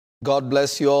God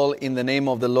bless you all in the name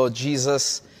of the Lord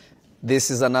Jesus.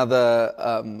 This is another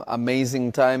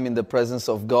amazing time in the presence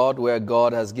of God, where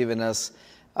God has given us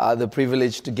the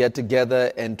privilege to get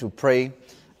together and to pray.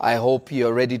 I hope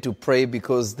you're ready to pray,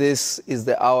 because this is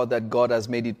the hour that God has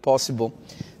made it possible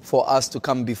for us to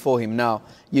come before Him. Now,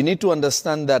 you need to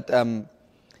understand that an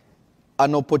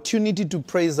opportunity to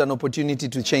pray is an opportunity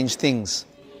to change things.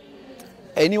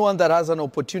 Anyone that has an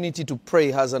opportunity to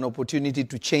pray has an opportunity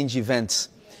to change events.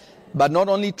 But not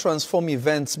only transform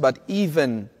events, but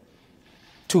even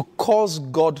to cause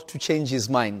God to change His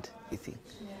mind, I think.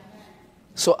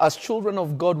 So as children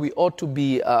of God, we ought to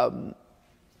be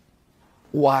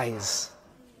wise.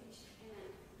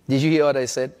 Did you hear what I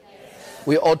said? Yes.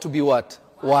 We ought to be what?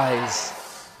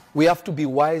 Wise. We have to be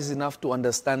wise enough to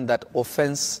understand that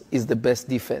offense is the best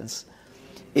defense.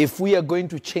 If we are going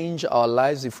to change our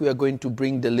lives, if we are going to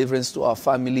bring deliverance to our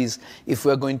families, if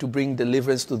we are going to bring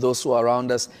deliverance to those who are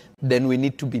around us, then we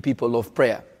need to be people of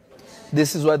prayer.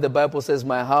 This is why the Bible says,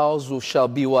 my house shall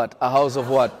be what? A house of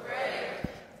what?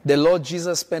 The Lord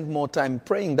Jesus spent more time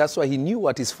praying. That's why He knew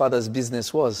what His Father's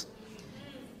business was.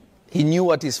 He knew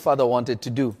what His Father wanted to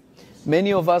do.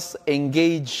 Many of us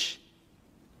engage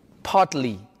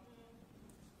partly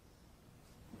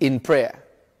in prayer.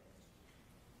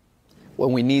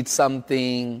 When we need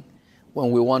something, when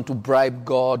we want to bribe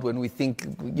God, when we think,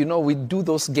 we do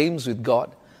those games with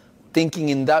God. Thinking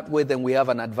in that way, then we have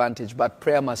an advantage. But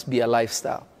prayer must be a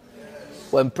lifestyle.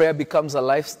 Yes. When prayer becomes a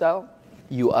lifestyle,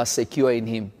 you are secure in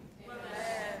Him. Amen.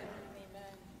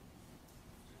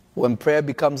 When prayer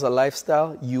becomes a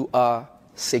lifestyle, you are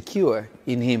secure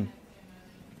in Him.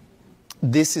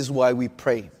 This is why we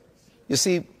pray. You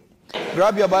see,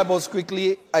 grab your Bibles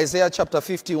quickly, Isaiah chapter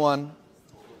 51.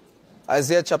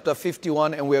 Isaiah chapter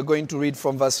 51, and we are going to read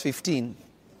from verse 15.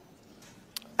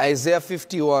 Isaiah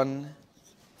 51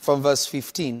 from verse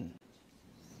 15.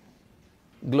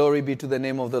 Glory be to the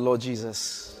name of the Lord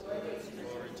Jesus.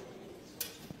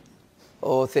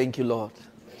 Oh, thank you, Lord.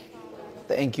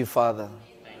 Thank you, Father.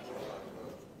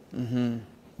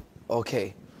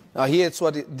 Okay. Now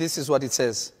this is what it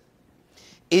says.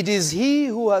 It is He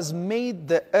who has made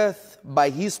the earth by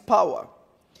His power,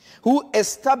 who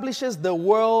establishes the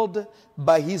world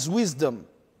by His wisdom,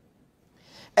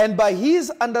 and by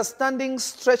His understanding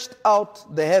stretched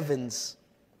out the heavens.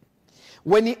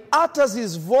 When He utters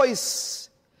His voice,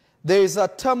 there is a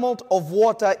tumult of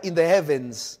water in the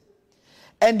heavens,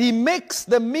 and He makes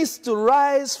the mist to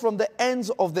rise from the ends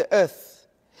of the earth.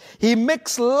 He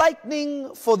makes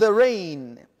lightning for the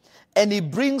rain, and He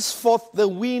brings forth the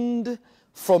wind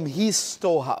from His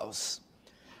storehouse.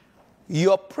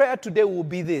 Your prayer today will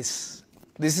be this.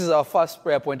 This is our first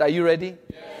prayer point. Are you ready?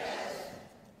 Yes.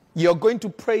 You're going to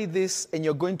pray this, and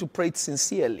you're going to pray it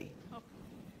sincerely.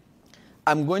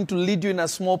 I'm going to lead you in a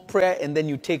small prayer, and then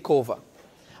you take over.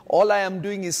 All I am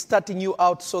doing is starting you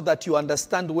out so that you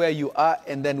understand where you are,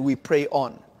 and then we pray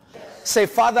on. Say,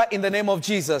 Father, in the name of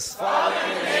Jesus. Father,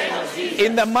 in the name of Jesus.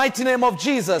 In the mighty name of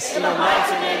Jesus. In the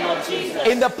mighty name of Jesus.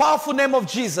 In the powerful name of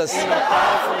Jesus. In the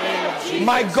powerful name of Jesus.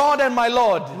 My God and my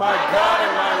Lord. My God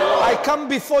and my Lord. I come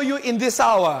before you in this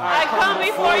hour. I come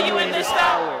before you in this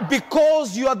hour.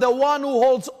 Because you are the one who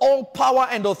holds all power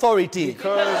and authority.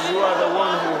 Because you are the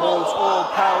one who holds all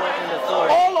power and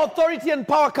authority. All authority and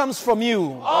power comes from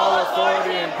you. All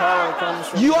authority and power comes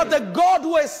from you. You are the God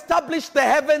who established the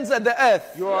heavens and the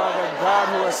earth. You are the God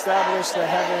who established the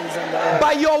heavens and the earth.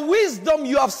 By your wisdom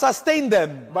you have sustained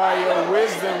them. By your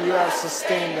wisdom you have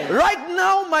sustained them. Right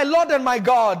now, my Lord and my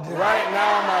God. Right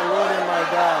now, my Lord and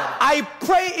my God. I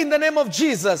pray in the name of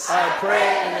Jesus. I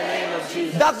pray in the name of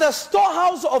Jesus. That the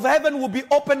storehouse of heaven will be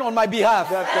open on my behalf.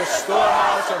 That the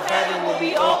storehouse of heaven will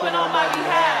be open on my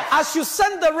behalf. As you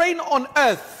send the rain on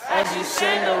earth. As you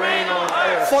send the rain on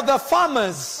earth. For the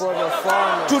farmers. For the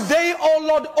farmers. Today, oh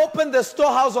Lord, open the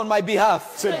storehouse on my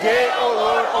behalf. Today, oh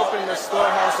Lord, open the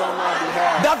storehouse on my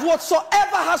behalf. That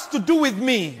whatsoever has to do with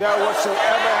me. That whatsoever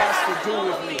has to do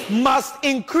with me. Must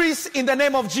increase in the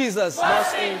name of Jesus.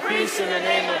 Must increase in the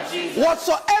name of Jesus.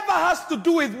 Whatsoever has to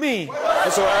do with me.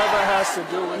 Whatsoever has to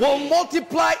do with will me.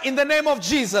 Multiply in the name of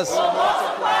Jesus. Will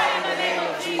multiply in the name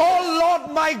of Jesus. Oh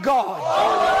Lord my God. Oh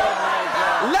Lord my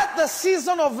God. Let the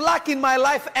season of lack in my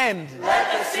life end.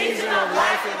 Let the season of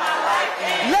life in my life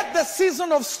end. Let the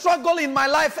season of struggle in my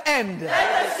life end.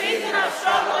 Let the season of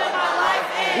struggle in my life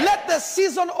end. Let the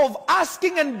season of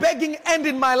asking and begging end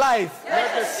in my life.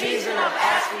 Let the season of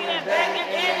asking and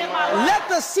begging end in my life. Let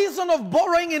the season of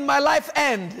borrowing in my life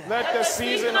end. Let the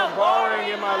season of borrowing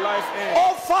in my life end.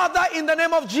 Oh Father, in the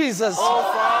name of Jesus. Oh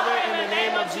Father, in the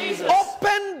name of Jesus.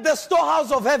 Open Open the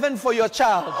storehouse of heaven for your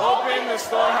child. Open the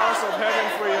storehouse of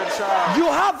heaven for your child. You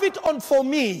have it on for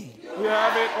me. You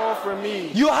have it all for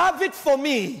me. You have it for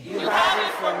me. You have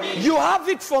it for me. You have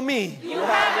it for me. You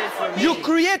have it for me. You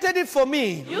created it for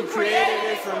me. You created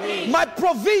it for me. My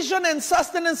provision and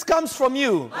sustenance comes from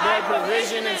you. My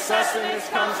provision and sustenance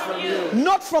comes from you.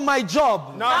 Not from my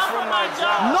job. Not from my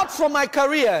job. Not from my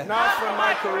career. Not from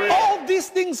my career. All these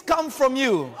things come from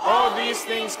you. All these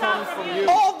things come from you.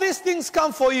 All these things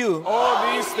come for you.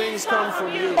 All these things come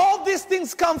from you. All these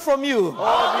things come from you.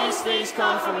 All these things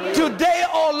come from you. Today,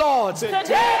 oh Lord,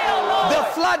 Today, O Lord, the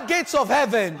floodgates of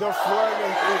heaven. the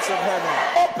floodgates of heaven.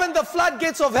 Open the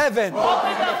floodgates of heaven.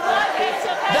 Open the floodgates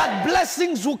of heaven. That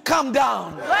blessings will come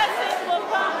down. Blessings will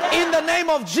come down. In the name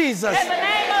of Jesus. In the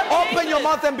name of Open your Jesus.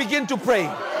 mouth and begin to pray.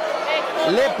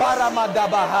 Le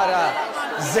paramadabahara.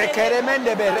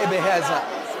 Zekeremende berebeheza.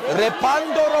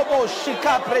 Repando robo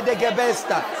shika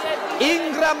predegebesta.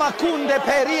 Ingra makunde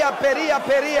peria peria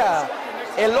peria.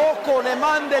 Eloko le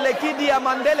mande le kidia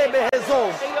mandele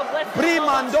behezo.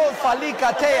 Primando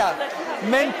falikatea.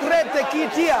 Mentrete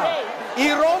kitia.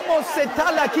 Iromo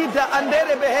setala kita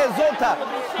andere behezota.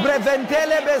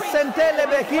 Breventele besentele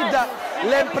behida.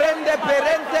 Le prende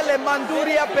perente le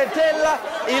manduria petella.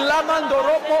 Ilamando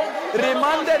ropo.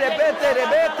 Rimande rebete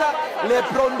rebeta. Le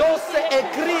prondose e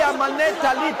cria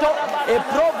manetta lito. E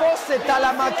provose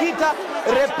talamakita.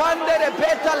 Repande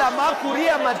repeta la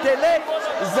macuria matele.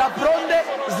 Zapronde,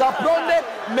 zapronde,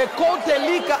 mekote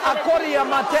lika akoria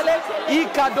matele,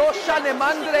 ikadosha ne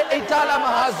mandre itala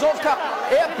mahazoka,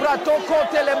 e pratoko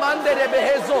telemande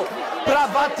rebehezo,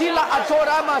 pravatila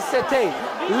atorama sete,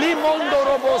 limondo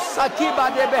robo sakiba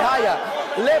de behaya,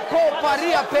 leko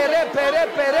paria pere pere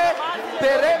pere,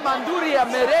 pere manduria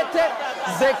merete,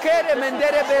 zekere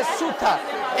mendere besuta,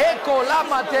 eko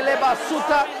lama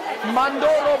telebasuta,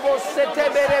 mandoro bosete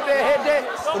berebehede,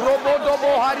 robodo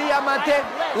boharia mate.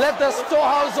 Let the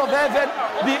storehouse of heaven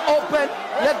be open.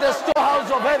 Let the storehouse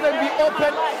of heaven be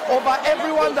open over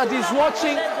everyone that is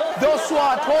watching, those who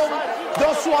are at home,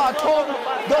 those who are at home,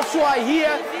 those who are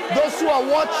here, those who are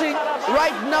watching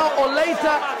right now or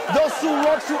later, those who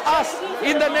wrote to us.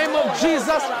 In the name of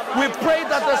Jesus, we pray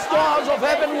that the storehouse of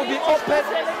heaven will be open,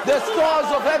 the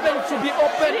storehouse of heaven to be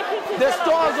open, the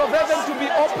storehouse of heaven to be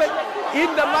open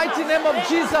in the mighty name of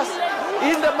Jesus.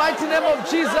 In the mighty name of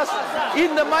Jesus,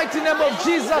 in the mighty name of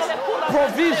Jesus,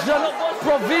 provision,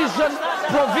 provision,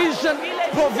 provision,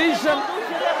 provision.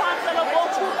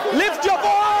 Lift your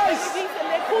voice,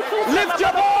 lift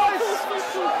your voice.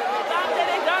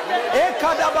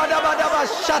 Ekadabadabadaba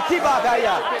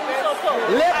shatibagaya,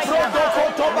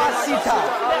 leprodokotobasita,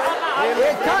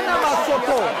 ekana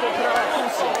masoto,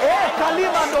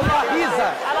 ekalima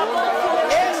nomahiza,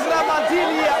 engra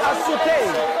madilia asute.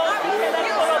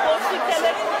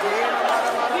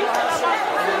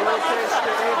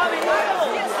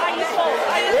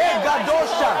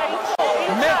 Egadosha,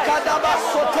 Mekadaba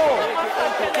Soto,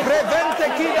 Prevente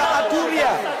Kida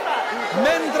Aturia,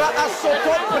 Mendra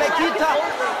Asoto Prekita,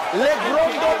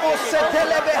 Legrondo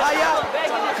Mosetele Behaya,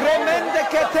 Cremende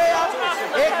Ketea,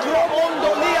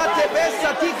 Ekromondolia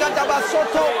Tebesa Tika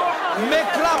Dabasoto,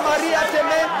 Mekla Maria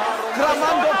Teme,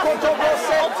 Cramando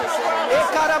Kotobose,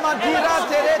 Ekaramadira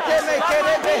Terete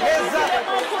Mekere Beheza,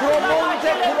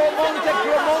 Cromonte, Cromonte,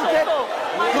 Cromonte,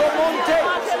 Cromonte,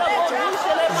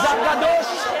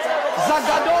 Zagadosh,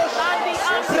 Zagadosh,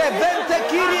 Prevente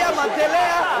Kiria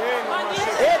Matelea,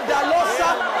 Edalosa,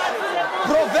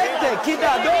 Provente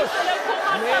Kidadosh,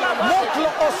 Moklo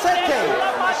Osete,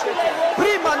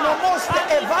 Prima Nomoste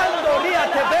Evando Ria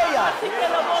Tebeya,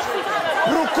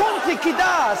 Rukunti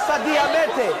Kida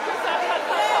Sadiamete,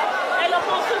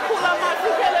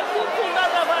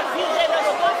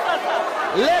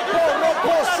 Lepo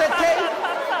Ropo Sete,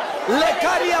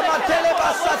 Lekaria Matele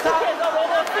Basata,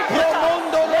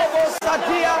 Promondo Lobo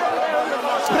Satia,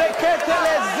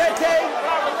 Preketele Zete,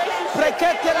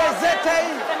 Preketele Zete.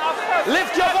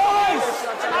 Lift your voice,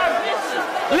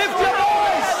 lift your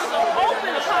voice.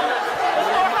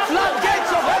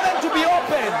 Floodgates of heaven to be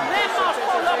open.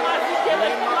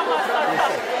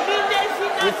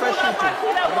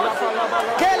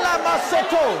 Kela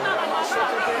Masoto,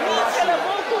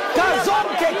 Kazom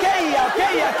Kekeya,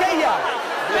 Keya, Keya.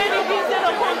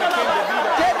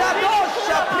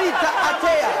 Kedadosha Prita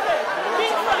Atea.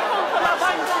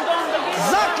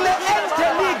 Zakle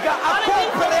Enteliga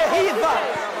Akopre Hiva.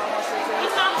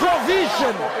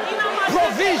 Provision,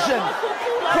 provision,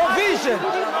 provision,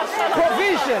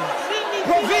 provision,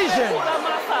 provision.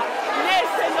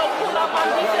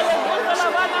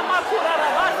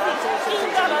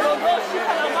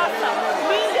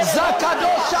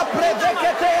 Zakadosha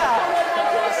Preveketea.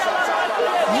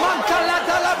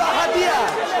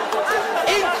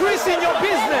 Increase in your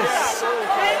business.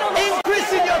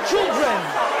 Increase in your children.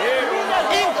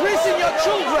 Increase in your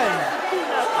children.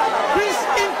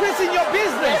 Increase in your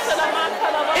business.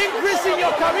 Increase in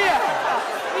your career.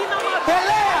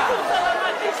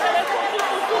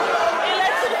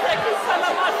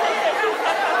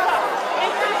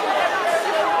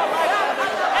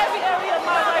 Every area of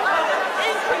my life,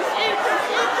 increase.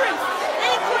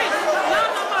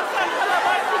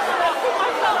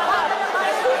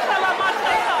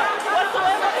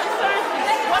 Whatsoever concerns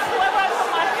me, whatsoever I put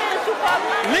my hands to,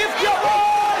 lift your voice.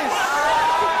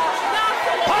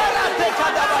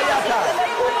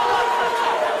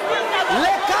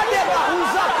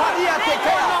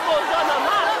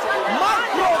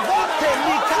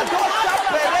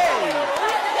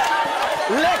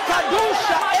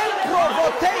 Lekadusha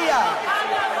emprovoteia.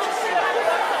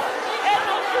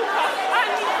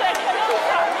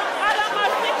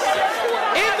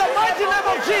 In the mighty name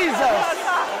of Jesus.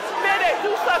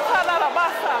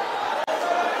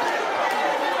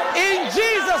 In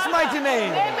Jesus' mighty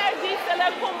name.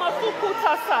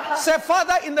 Say,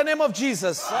 Father, in the name of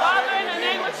Jesus. Father, in the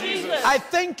name of Jesus. I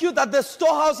thank you that the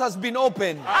storehouse has been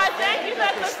opened. I thank you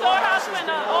that the storehouse has been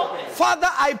opened. Father,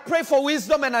 I pray for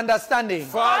wisdom and understanding.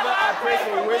 Father, I pray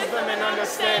for wisdom and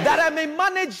understanding. That I may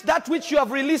manage that which you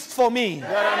have released for me.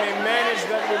 That I may manage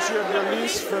that which you have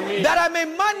released for me. That I may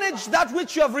manage that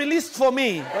which you have released for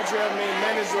me. That you may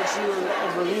manage what you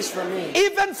have released for me.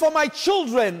 Even for my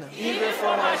children. Even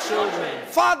for my children.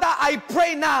 Father, I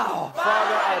pray now.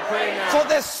 Father, I pray now. For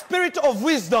the spirit of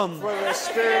wisdom. For the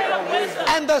spirit of wisdom.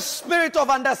 And the spirit of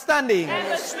understanding. And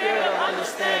the spirit of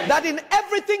understanding. That in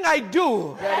everything I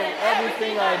do. That in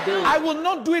everything I do. I will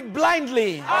not do it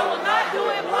blindly. I will not do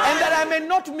it blindly. And that I may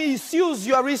not misuse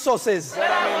your resources.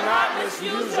 That I may not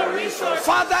misuse your resources.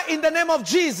 Father, in the name of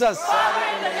Jesus. Father,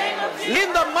 in the name of Jesus.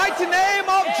 In the mighty name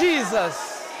of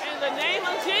Jesus. In the name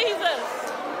of Jesus.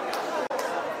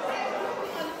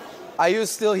 Are you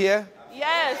still here?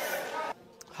 Yes.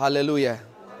 Hallelujah.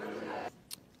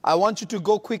 I want you to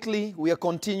go quickly. We are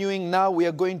continuing now. We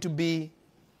are going to be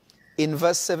in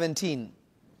verse 17.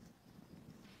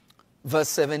 Verse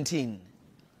 17.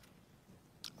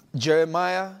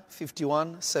 Jeremiah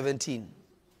 51:17.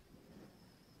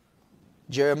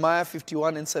 Jeremiah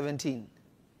 51 and 17.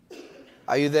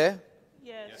 Are you there?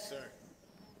 Yes. Yes, sir.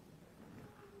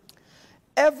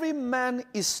 Every man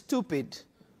is stupid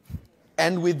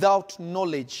and without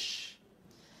knowledge.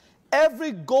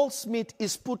 Every goldsmith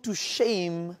is put to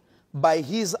shame by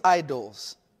his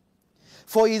idols,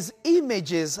 for his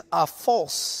images are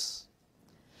false,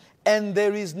 and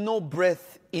there is no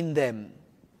breath in them.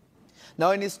 Now,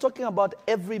 when he's talking about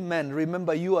every man,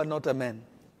 remember, you are not a man.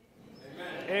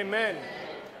 Amen. Amen.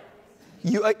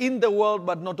 You are in the world,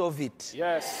 but not of it.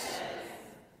 Yes.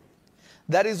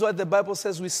 That is why the Bible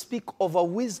says we speak of a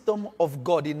wisdom of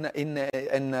God in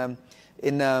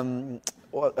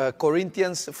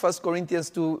Corinthians, 1 Corinthians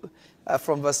 2,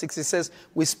 from verse 6, it says,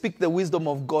 we speak the wisdom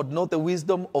of God, not the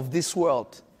wisdom of this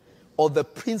world or the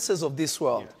princes of this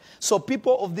world. Yeah. So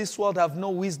people of this world have no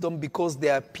wisdom because they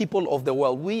are people of the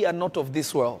world. We are not of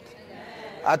this world.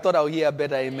 Amen. I thought I would hear a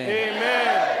better amen.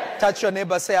 Amen. Touch your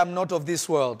neighbor, say, I'm not of this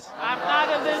world. I'm not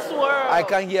of this world. I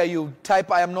can't hear you.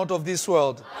 Type, I am not of this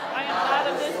world. I am not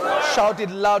of this world. Shout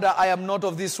it louder, I am not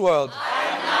of this world. I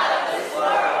am not of this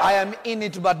world. I am in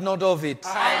it, but not of it.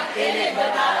 I am in it,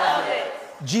 but not of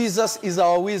it. Jesus is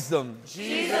our wisdom.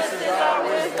 Jesus is our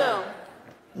wisdom.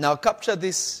 Now capture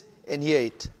this and hear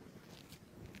it.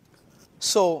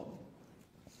 So,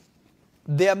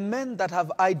 there are men that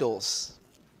have idols.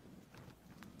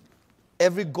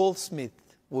 Every goldsmith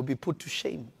will be put to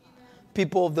shame.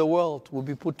 People of the world will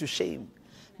be put to shame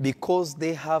because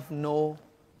they have no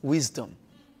wisdom.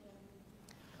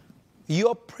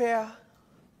 Your prayer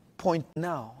point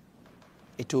now,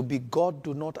 it will be, God,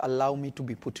 do not allow me to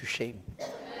be put to shame.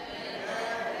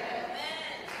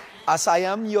 As I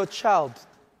am your child,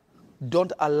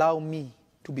 don't allow me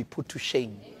to be put to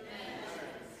shame.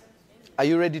 Are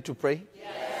you ready to pray?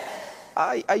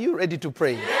 Yes. Are you ready to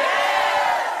pray? Yes.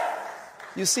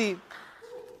 You see,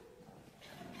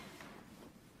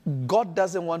 God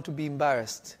doesn't want to be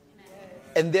embarrassed.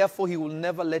 And therefore, he will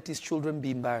never let his children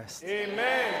be embarrassed.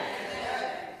 Amen.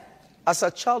 As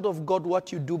a child of God,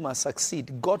 what you do must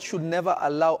succeed. God should never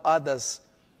allow others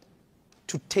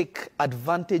to take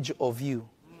advantage of you,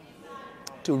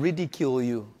 to ridicule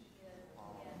you,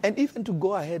 and even to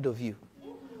go ahead of you.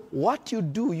 What you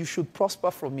do, you should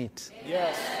prosper from it.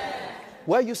 Yes.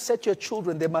 Where you set your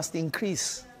children, they must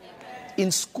increase. In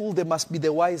school, they must be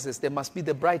the wisest. They must be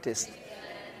the brightest.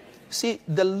 See,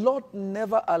 the Lord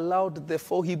never allowed the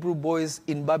 4 Hebrew boys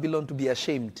in Babylon to be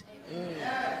ashamed.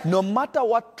 No matter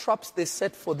what traps they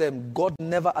set for them, God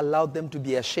never allowed them to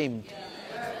be ashamed.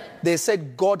 They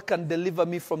said, God can deliver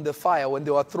me from the fire. When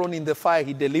they were thrown in the fire,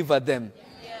 he delivered them.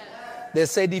 They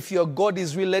said, if your God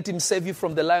is real, let him save you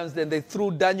from the lions. Then they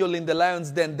threw Daniel in the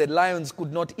lions, then the lions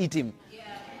could not eat him.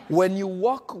 When you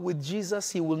walk with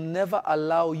Jesus, he will never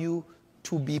allow you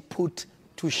to be put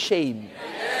to shame.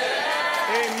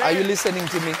 Amen. Are you listening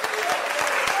to me?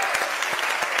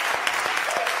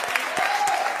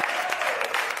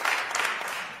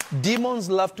 Demons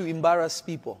love to embarrass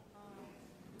people.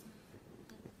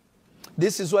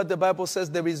 This is what the Bible says,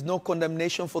 there is no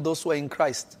condemnation for those who are in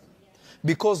Christ.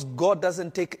 Because God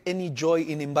doesn't take any joy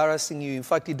in embarrassing you. In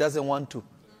fact, he doesn't want to.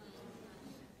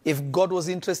 If God was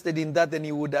interested in that, then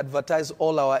he would advertise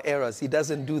all our errors. He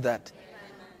doesn't do that.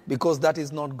 Because that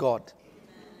is not God.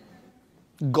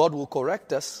 God will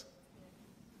correct us.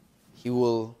 He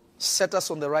will set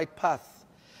us on the right path.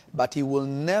 But he will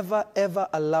never, ever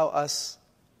allow us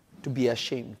to be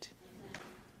ashamed.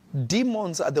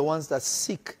 Demons are the ones that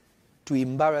seek to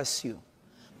embarrass you.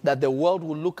 That the world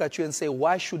will look at you and say,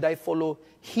 why should I follow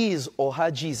his or her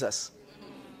Jesus?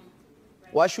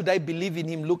 Why should I believe in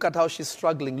him? Look at how she's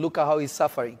struggling. Look at how he's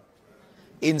suffering.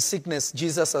 In sickness,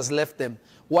 Jesus has left them.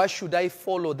 Why should I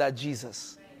follow that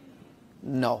Jesus?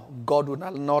 No, God will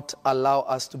not allow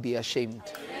us to be ashamed.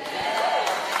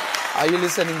 Are you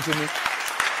listening to me?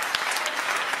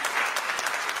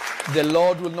 The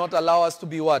Lord will not allow us to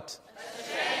be what?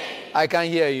 Ashamed. I can't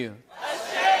hear you.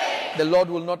 Ashamed. The Lord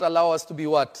will not allow us to be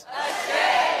what?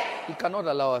 Ashamed. He cannot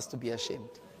allow us to be ashamed.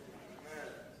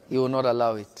 He will not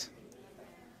allow it.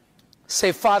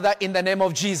 Say, Father, in the name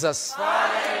of Jesus.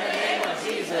 Father, in the name of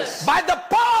Jesus. By the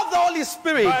power of the Holy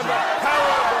Spirit. By the power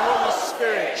of the Holy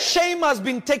Spirit. Shame has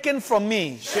been taken from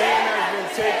me. Shame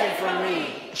has been taken from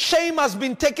me. Shame has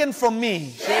been taken from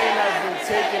me. Shame has been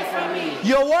taken from me.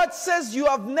 Your word says you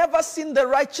have never seen the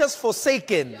righteous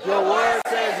forsaken. Your word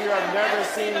says you have never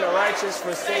seen the righteous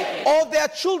forsaken. Or their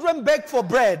children beg for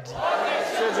bread.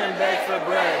 Children beg for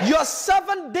bread. Your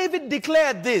servant David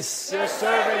declared this. Your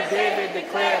servant David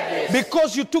declared this.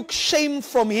 Because you took shame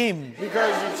from him.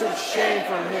 Because you took shame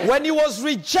from him. When he was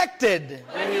rejected.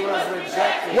 When he was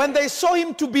rejected. When they saw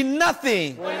him to be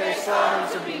nothing. When they saw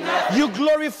him to be nothing. You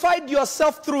glorified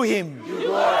yourself through him. You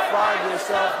glorified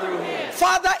yourself through him.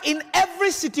 Father, in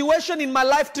every situation in my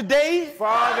life today.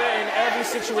 Father, in every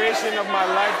situation of my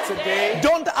life today.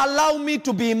 Don't allow me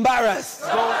to be embarrassed.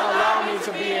 Don't allow me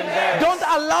to be embarrassed. Don't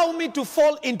allow me to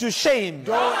fall into shame.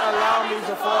 Don't allow me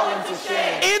to fall into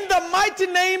shame. In the mighty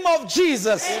name of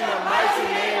Jesus. In the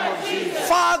mighty name of Jesus.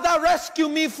 Father, rescue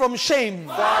me from shame.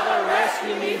 Father,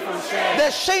 rescue me from shame. The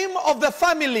shame of the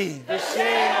family. The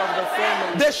shame of the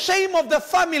family. The shame of the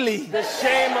family. The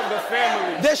shame of the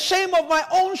family. The shame of my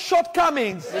own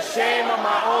shortcomings. The shame of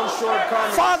my own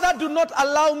shortcomings. Father, do not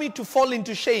allow me to fall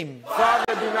into shame. Father,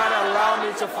 do not allow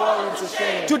me to fall into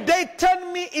shame. Today,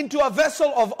 turn me into a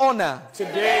vessel of honor.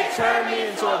 Today, turn me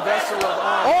into a vessel of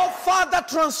honor. Oh, Father,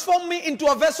 transform me into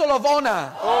a vessel of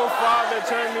honor. Oh, Father,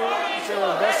 turn me into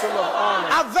a vessel of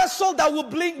honor. A vessel that will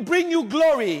bring you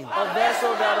glory. A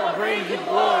vessel that will bring you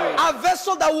glory. A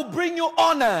vessel that will bring you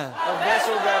honor. A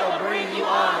vessel that will bring you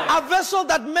honor. A vessel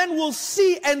that men will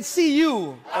see and see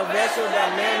you. A vessel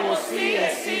that men will see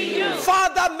and see you.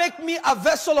 Father, make me a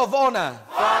vessel of honor.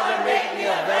 Father, make me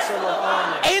a vessel of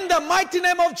honor. In the mighty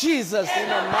name of Jesus. In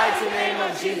the mighty name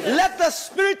of Jesus. Let the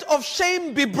spirit of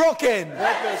shame be broken.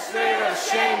 Let the spirit of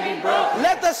shame be broken.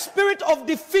 Let the spirit of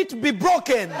defeat be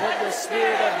broken. Let the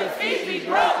spirit of defeat be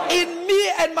broken. In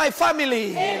me and my family.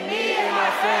 In me and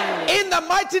my family. In the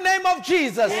mighty name of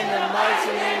Jesus. In the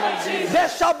mighty name of Jesus. There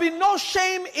shall be no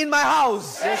shame in my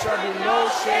house. There shall be no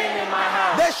shame in my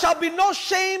house. There shall be no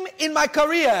shame in my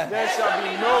career. There shall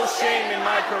be no shame in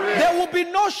my career. There will be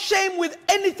no shame with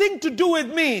anything to do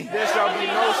with me. There shall be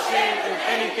no shame with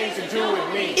anything to do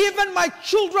with me. Even my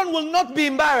children will not be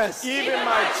embarrassed. Even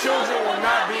my children will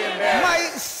not be embarrassed.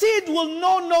 My seed will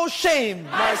know no shame.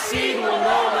 My seed will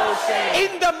know no shame.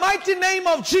 In the mighty name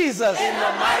of Jesus. In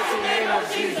the mighty name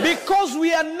of Jesus. Because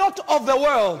we are not of the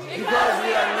world. Because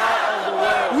we are not of the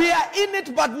world. We are in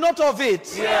it but not of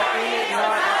it. We are in it,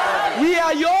 not of it. We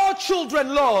are your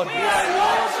children, Lord. We are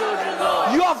your children,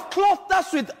 Lord. You have clothed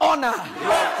us with honor. You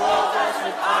have clothed us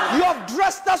with honor. You have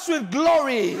dressed us with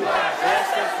glory. You have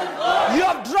dressed us with glory. You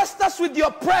have dressed us with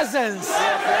your presence. You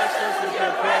have dressed us with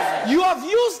your presence. You have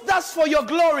used us for your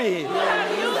glory. You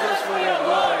have used us for your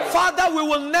glory. Father, we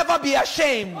will never be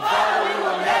ashamed. Father, we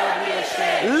will never be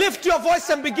ashamed. Lift your voice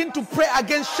and begin to pray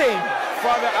against shame.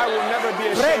 Father, I will never be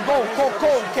ashamed. Rego,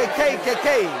 koko, keke,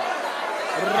 keke.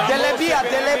 Delebia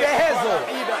delebehezo.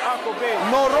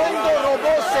 Norondo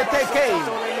robo seteke.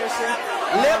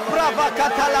 Lebrava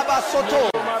katalaba soto.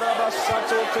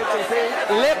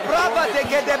 Lebrava de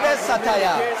gedebe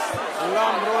sataya.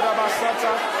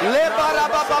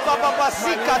 Lebaraba baba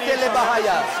sika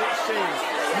telebahaya.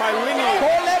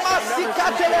 Kolema sika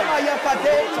telemaya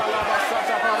kate.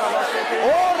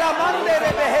 Ora mande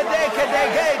rebehede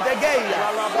kedege degeya.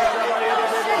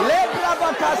 Lebrava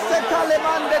kaseta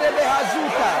lemande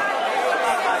rebehazuta.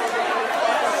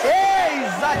 Ei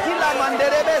zakila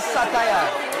manderebe sataya.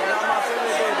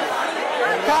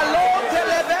 Kalo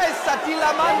telebe satila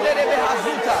manderebe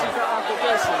hazuta.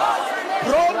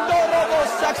 Rondo robo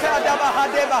sakada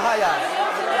bahade bahaya.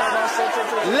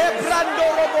 Lebrando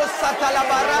robo satala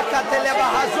baraka teleba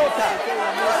hazota.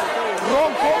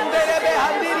 Ronkonderebe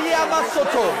handiria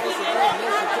masoto.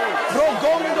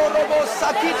 Rogondo robo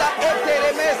sakida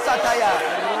etereme sataya.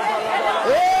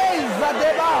 Ei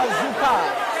zadeba hazuka.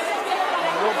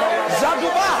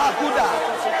 Zaduba hakuda.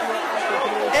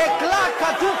 Ekla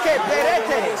katuke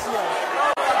perete.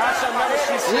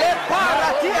 Le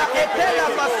paratia etela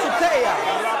masuteya.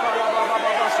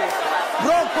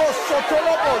 Roko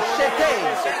sotolobo shete.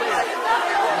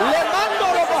 Le mando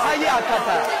robo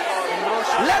hayakata.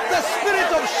 Let the spirit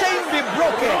of shame be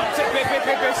broken.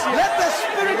 Let the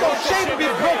spirit of shame be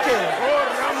broken.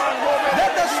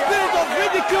 Let the spirit of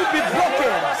ridicule be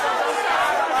broken.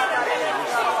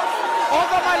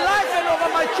 Over my life and over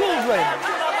my children.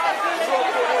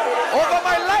 Over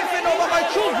my life and over my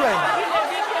children.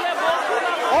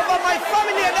 Over my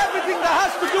family and everything that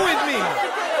has to do with me.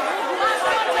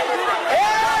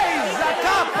 Hey,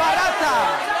 Zaka Parata.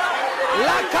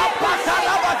 La Kapata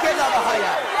Labakena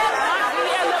Bahaya.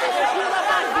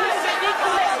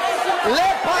 Le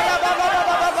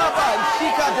Parababa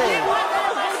Shikade.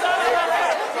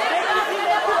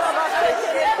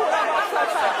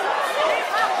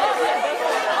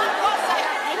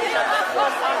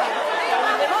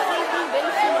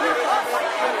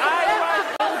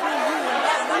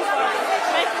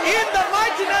 In the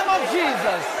mighty name of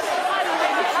Jesus.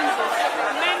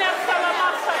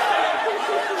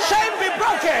 Shame be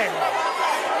broken.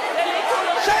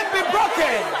 Shame be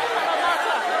broken.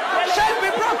 Shame be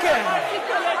broken.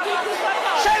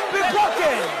 Shame be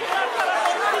broken.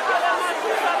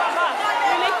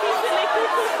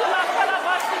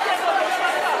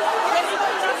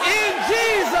 In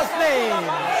Jesus' name.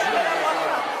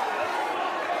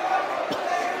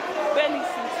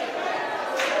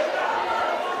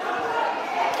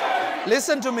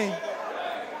 Listen to me.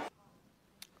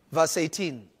 Verse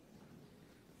 18.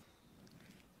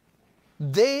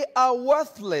 They are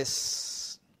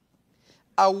worthless,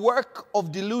 a work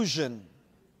of delusion.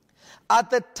 At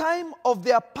the time of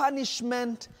their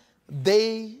punishment,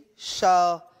 they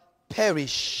shall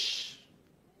perish.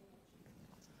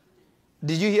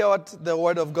 Did you hear what the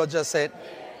word of God just said?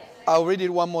 I'll read it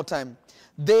one more time.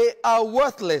 They are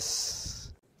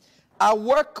worthless, a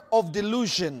work of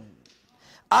delusion.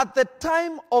 At the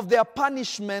time of their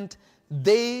punishment,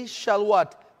 they shall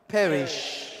what?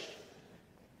 Perish.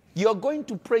 You're going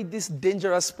to pray this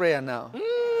dangerous prayer now.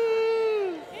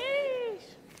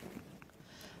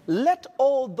 Let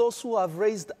all those who have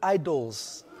raised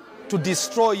idols to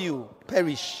destroy you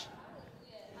perish.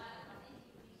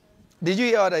 Did you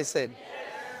hear what I said?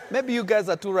 Maybe you guys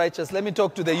are too righteous. Let me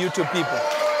talk to the YouTube people.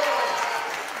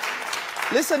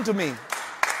 Listen to me.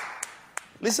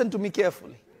 Listen to me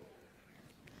carefully.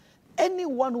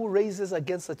 Anyone who raises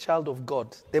against a child of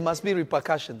God, there must be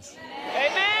repercussions.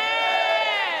 Amen.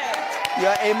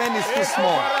 Your amen is too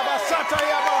small.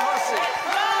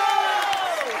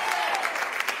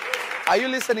 Are you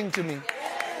listening to me?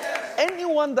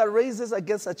 Anyone that raises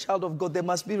against a child of God, there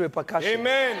must be repercussions.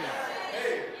 Amen.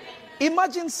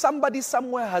 Imagine somebody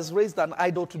somewhere has raised an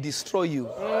idol to destroy you.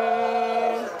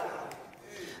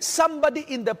 Somebody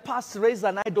in the past raised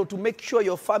an idol to make sure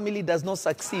your family does not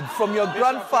succeed. From your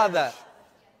grandfather,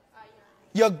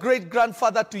 your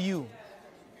great-grandfather to you.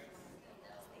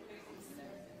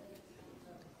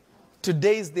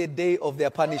 Today is the day of their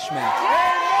punishment.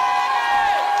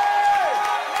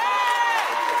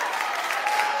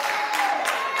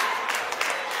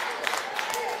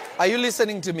 Are you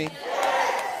listening to me?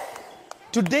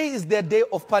 Today is their day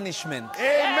of punishment.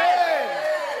 Amen.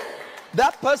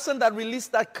 That person that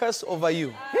released that curse over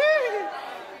you.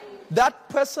 That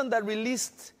person that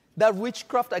released that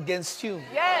witchcraft against you.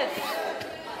 Yes.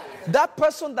 That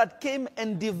person that came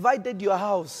and divided your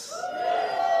house.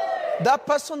 That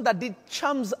person that did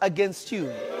charms against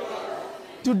you.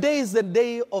 Today is the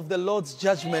day of the Lord's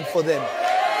judgment for them.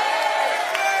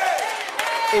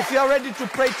 If you are ready to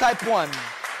pray, type 1.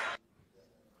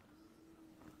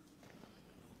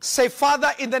 Say,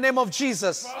 Father, in the name of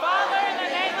Jesus. Father, in the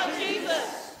name of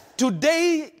Jesus.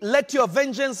 Today, let your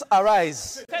vengeance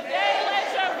arise. Today,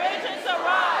 let your vengeance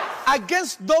arise.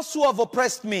 Against those who have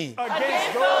oppressed me.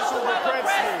 Against those who oppress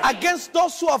me. Against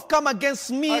those who have come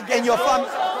against me and your family.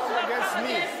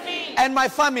 Against me. And my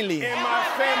family. In my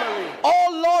family.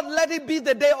 Oh Lord, let it be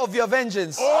the day of your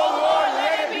vengeance. Oh Lord,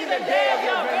 let it be the day of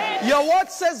your vengeance. Your word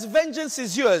says vengeance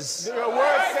is yours. Your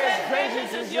word says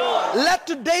vengeance is yours. Let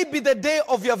today be the day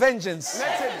of your vengeance.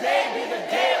 Let today be the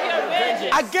day of your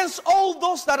vengeance. Against all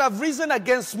those that have risen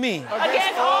against me.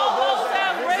 Against all those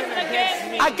that have risen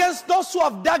against me. Against those who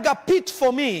have dug a pit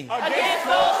for me. Against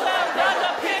those that have dug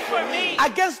a pit for me.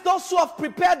 Against those who have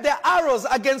prepared their arrows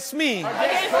against me.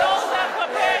 Against those that have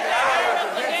prepared their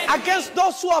arrows against me. Against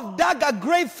those who have dug a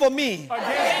grave for me.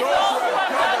 Against those who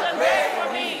have dug a grave for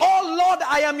me. Oh Lord,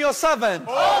 I am your servant.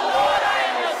 Oh Lord, I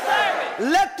am your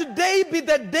servant. Let today be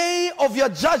the day of your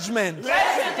judgment.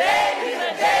 Let today be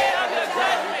the day of your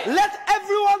judgment. Let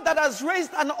everyone that has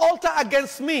raised an altar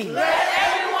against me. Let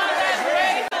everyone that has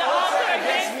raised an altar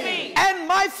against me. And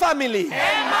my family.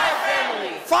 And my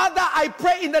family. Father, I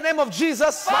pray in the name of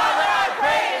Jesus. Father, I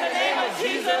pray in the name of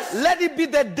Jesus. Let it be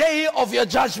the day of your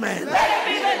judgment. Let it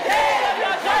be the day of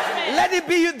your judgment. Let it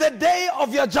be the day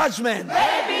of your judgment.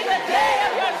 Let it be the day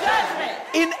of your judgment.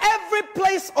 In every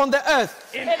place on the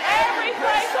earth. In every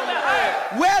place on the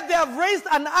earth. Where they have raised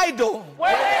an idol.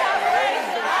 Where they have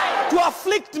raised an idol. To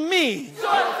afflict me. To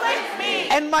afflict me.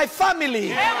 And my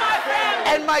family. And my family.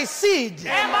 And my seed.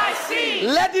 And my seed.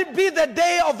 Let it be the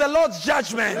day of the Lord's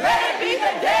judgment. Let it be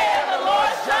the day of the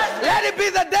Lord's judgment. Let it be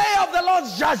the day of the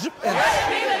Lord's judgment. Let it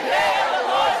be the day of the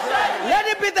Lord's judgment. Let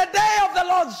it be the day of the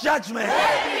Lord's judgment.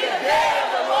 Let it be the day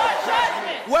of the Lord's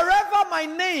judgment. Wherever my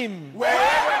name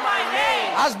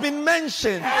has been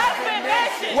mentioned.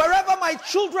 Wherever my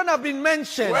children have been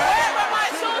mentioned. Wherever my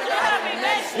children have been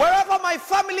mentioned. Wherever my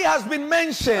family has been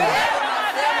mentioned. Wherever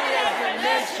my family has been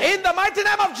mentioned. In the mighty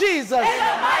name of Jesus. In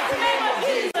the mighty name of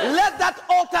Jesus. Let that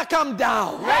altar come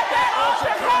down. Let that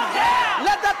altar come down.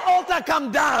 Let that altar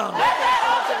come down. Let that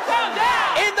altar come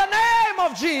down. In the name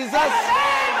of Jesus. In the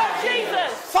name of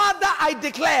Jesus. Father, I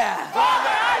declare.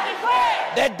 Father, I declare.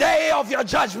 The day of your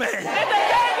judgment. The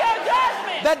day of your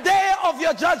judgment. The day of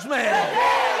your judgment. The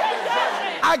day of your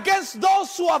judgment. Against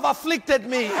those who have afflicted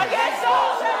me. Against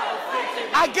those who have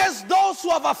afflicted me. Against those who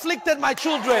have afflicted my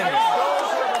children. Against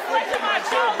those who have afflicted my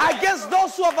children. Against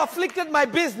those who have afflicted my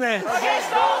business. Against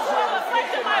those who have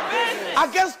afflicted my business.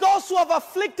 Against those who have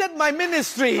afflicted my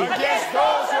ministry. Against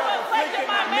those who have afflicted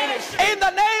my ministry. In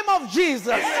the name of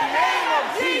Jesus. In the name of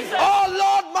Jesus. Oh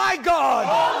Lord my God.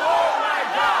 Oh Lord my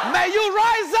God. May you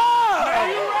rise up.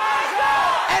 May you rise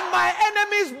up. And my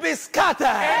enemies be scattered.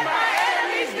 And my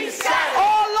enemies be scattered.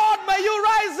 Oh Lord, may you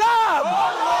rise up.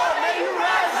 Oh Lord, may you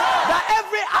rise up. That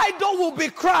every idol will be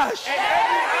crushed. And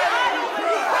every idol will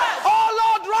be crushed. Oh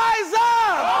Lord, rise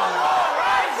up. Oh Lord,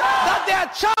 rise up. That their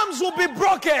charms will be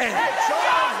broken.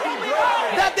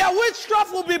 That their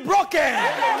witchcraft will be broken.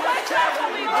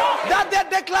 That their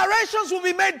declarations will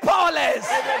be made powerless.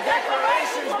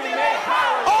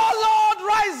 Oh Lord,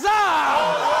 rise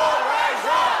up.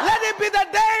 Let it be the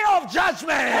day of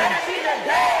judgment.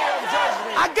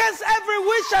 Against every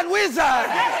witch and wizard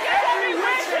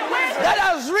that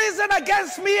has risen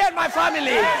against me and my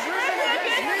family.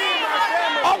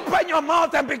 Open your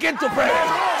mouth and begin to pray.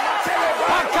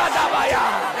 Pakadabaya.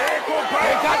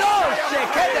 Ekadoshe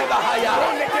kedebahaya.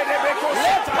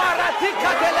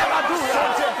 Leparatika delebadura.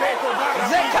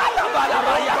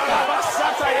 Zekadabalabayaka.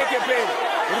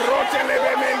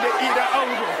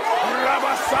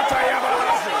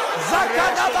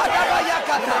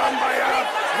 Zakadabadabayakata.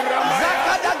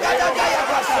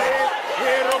 Zakadagadagayakata.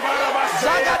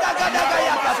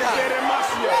 Zakadagadagayakata.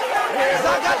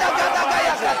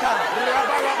 Zakadagadagayakata.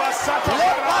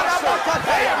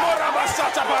 Leparabakataya.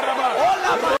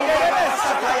 Ola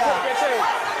manderebesataya.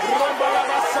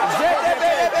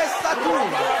 Zedeberebesatu.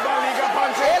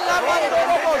 Ela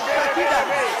mandoroboshatida.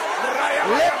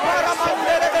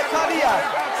 Leparamanderebekaria.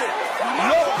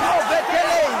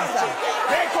 Loproveteleza.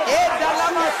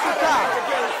 Edalamasuta.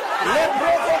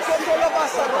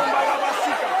 Leprobokotolobasaro.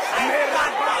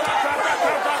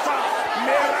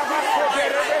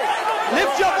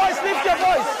 Lift your voice, lift your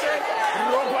voice.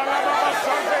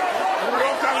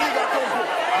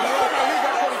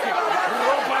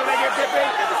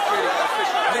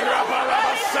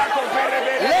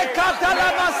 Le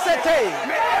katalamasete.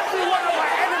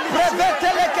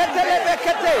 Prevetele ketele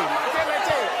bekete.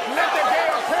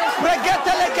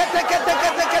 Pregetele kete kete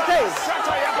kete kete.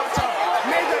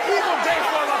 May the evil day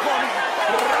fall upon me.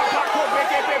 Rapako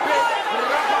bekepepe.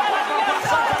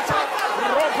 Rapapapapasatata.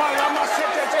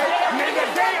 Ropalamasete.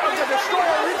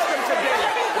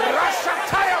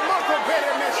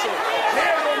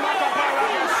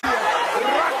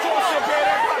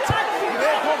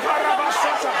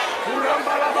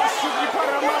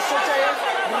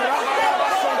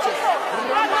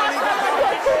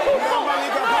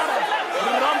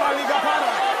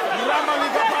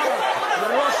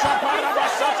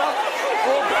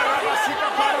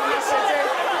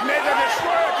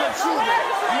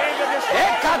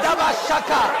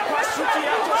 shaka.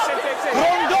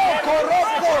 Rondo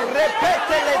koropo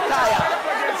repete letaya.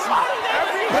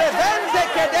 Prevente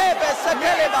che deve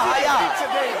sapere bahaya.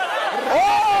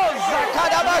 Oh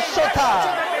zakadaba shota.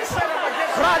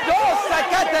 Prado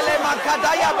sakatele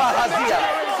makadaya bahazia.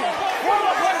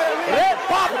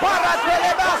 Repa para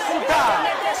telebasuta.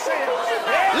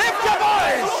 Lift your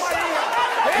voice.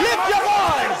 Lift your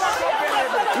voice.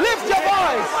 Lift your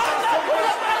voice.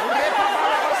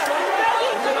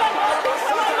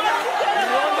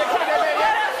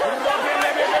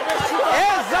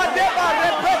 Eza deba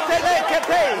repetele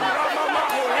kete.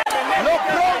 Lo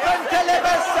proventele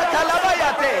besa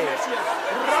talabayate.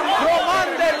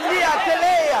 Promande lia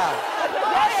telea.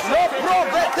 Lo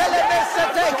provetele besa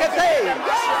tekete.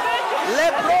 Le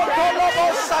pronto lobo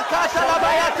sakata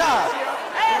labayata.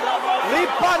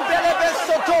 Ripandele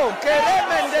besoto.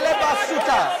 Keremendele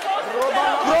basuta.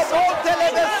 Probotele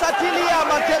besatilia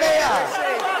matelea.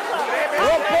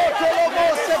 Ropoto lobo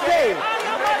sete.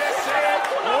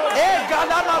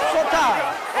 Egalama sota.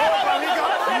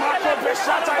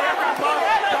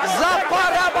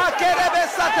 Zaparaba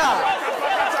kerebesata.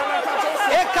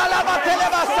 Ekalama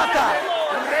telebasata.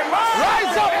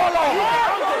 Rise up, O Lord.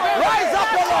 Rise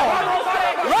up, O Lord.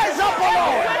 Rise up, O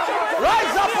Lord.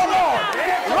 Rise up, O Lord.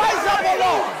 Rise up, O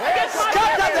Lord.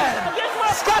 Scatter them.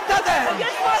 Scatter them.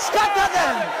 Scatter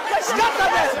them. Scatter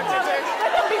them.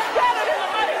 Let them be scattered in the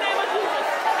mighty name of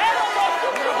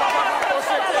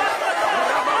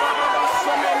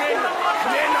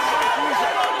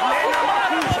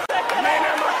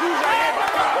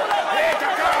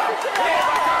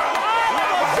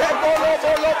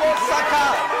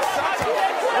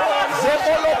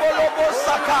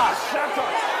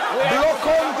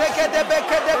Blocon de que de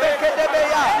beque de beque de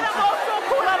bea.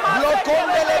 Blocon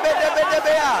de lebe de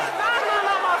bea.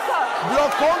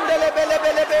 Blocon de lebe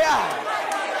bea.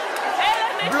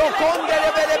 Blocon de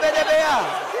lebe bea.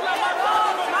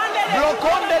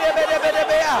 Blocon de lebe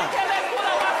bea.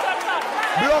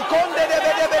 Blocon de lebe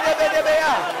bea.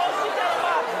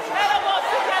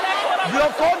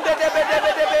 Blocon de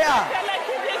lebe bea.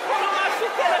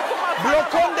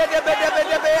 Blocon de lebe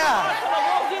bea.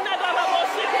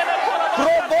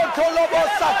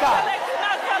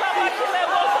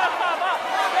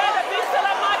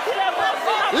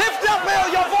 Lift up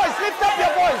your voice, lift up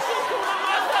your voice.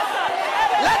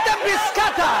 Let them be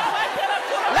scattered.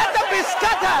 Let them be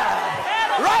scattered.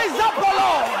 Rise up, O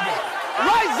Lord.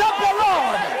 Rise up, O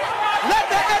Lord. Let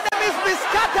the enemies be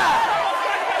scattered.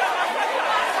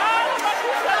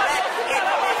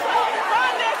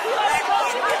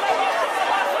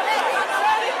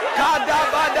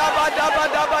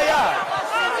 Kadabadabadabadabaya.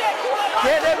 In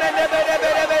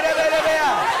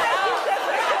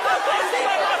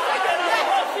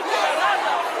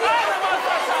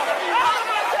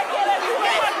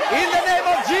the name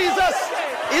of Jesus,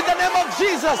 in the name of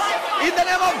Jesus, in the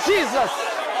name of Jesus.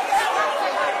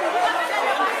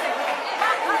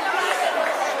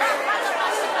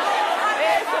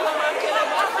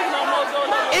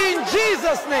 In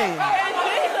Jesus' name.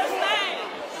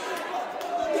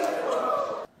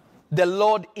 The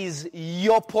Lord is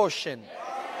your portion.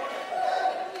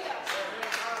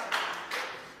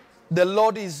 The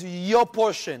Lord is your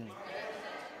portion.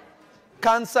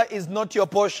 Cancer is not your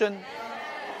portion.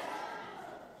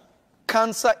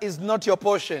 Cancer is not your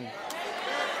portion.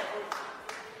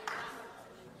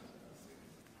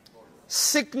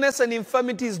 Sickness and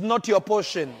infirmity is not your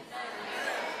portion.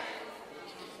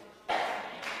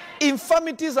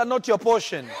 Infirmities are not your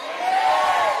portion.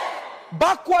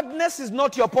 Backwardness is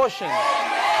not your portion.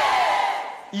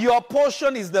 Your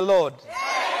portion is the Lord.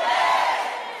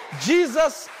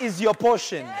 Jesus is your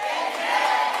portion.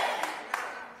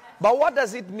 But what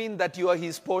does it mean that you are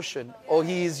his portion, or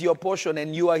he is your portion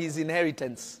and you are his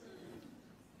inheritance?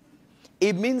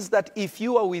 It means that if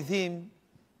you are with him,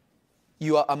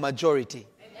 you are a majority.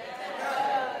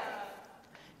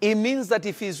 It means that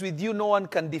if he's with you, no one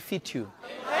can defeat you.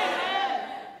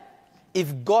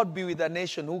 If God be with a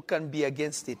nation, who can be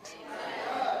against it?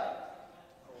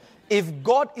 If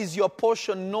God is your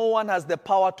portion, no one has the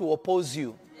power to oppose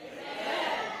you.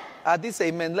 This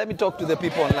amen. Let me talk to the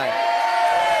people online.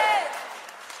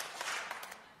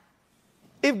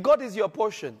 If God is your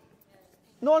portion,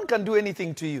 no one can do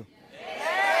anything to you.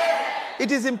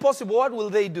 It is impossible. What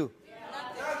will they do?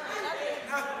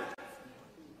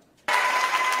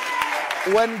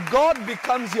 When God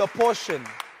becomes your portion,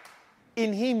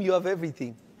 in him you have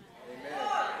everything.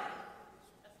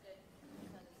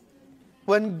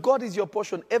 When God is your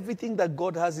portion, everything that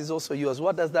God has is also yours.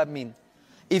 What does that mean?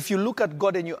 If you look at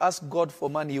God and you ask God for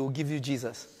money, he will give you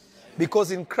Jesus. Because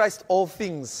in Christ all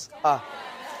things are.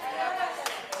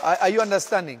 Are you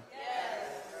understanding?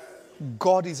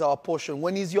 God is our portion.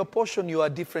 When He's your portion, you are a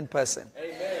different person.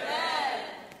 Amen.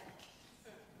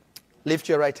 Lift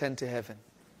your right hand to heaven.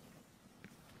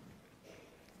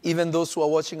 Even those who are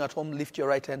watching at home, lift your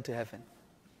right hand to heaven.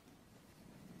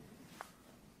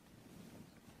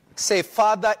 Say,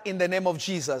 Father, in the name of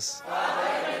Jesus.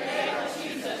 Father, in the name of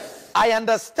Jesus. I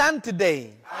understand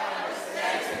today,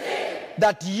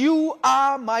 that you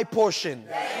are my portion.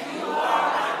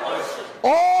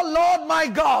 Oh Lord my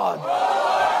God.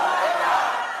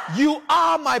 You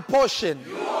are my portion.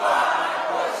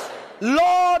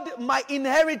 Lord, my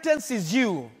inheritance is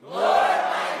you.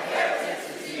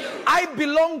 I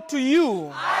belong to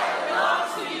you.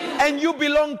 And you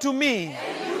belong to me.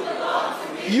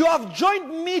 You have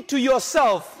joined me to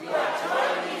yourself.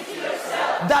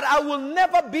 That I will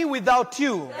never be without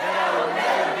you.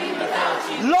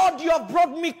 Lord, you have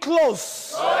brought me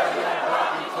close.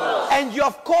 And you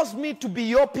have caused me to be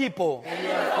your people.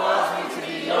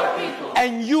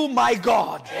 And you, my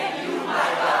God.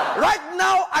 Right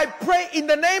now, I pray in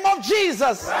the name of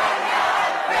Jesus.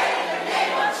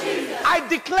 I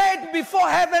declare it before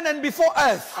heaven and before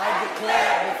earth. I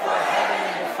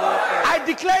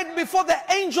declare it before the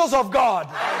angels of God.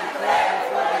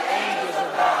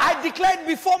 I declare it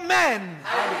before men.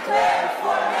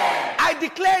 I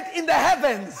declare it in the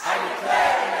heavens.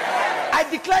 I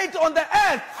declare it on the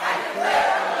earth.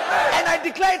 And I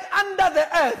declare it under the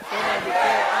earth.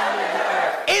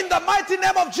 In the mighty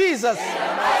name of Jesus.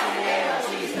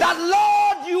 That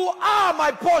Lord, you are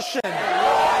my portion.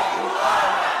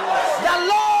 That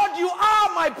Lord, you are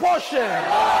my portion.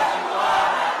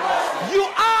 You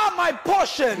are my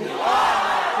portion.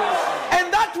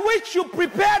 And that which you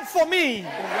prepared for me.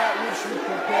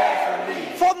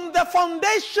 From the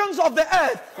foundations of the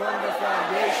earth.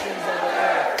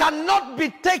 Cannot be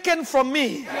taken from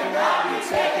me.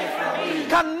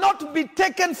 Cannot be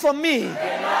taken from me.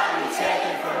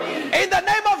 In the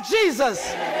name of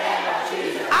Jesus.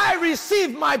 I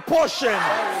receive my portion.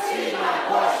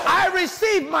 I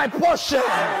receive my portion.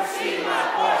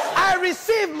 I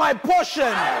receive my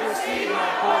portion.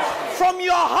 From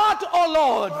your heart, O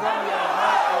Lord.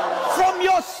 From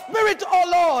your spirit, O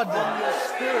Lord.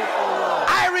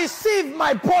 I receive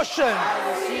my portion.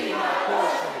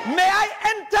 May I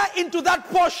enter into that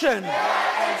portion.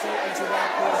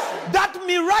 That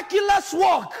miraculous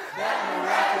walk.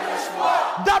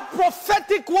 That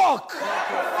prophetic walk.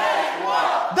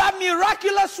 That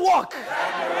miraculous walk.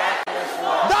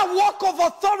 That walk of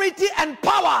authority and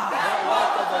power.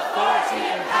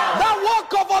 That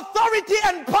walk of authority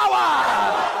and power.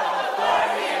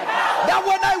 That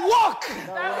when I walk,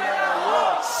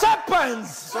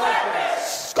 serpents,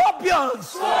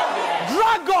 scorpions,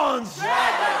 dragons,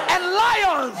 and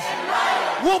lions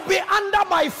will be under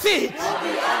my feet.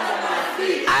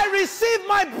 I receive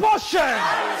my portion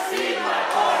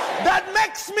that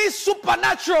makes me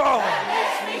supernatural.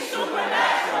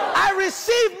 I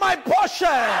receive my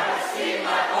portion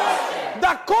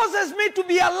that causes me to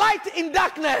be a light in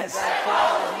darkness.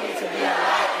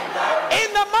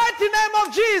 In the mighty name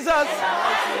of Jesus,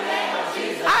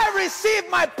 I receive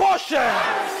my portion.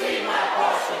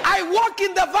 I walk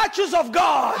in the virtues of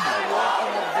God.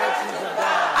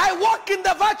 I walk in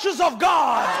the virtues of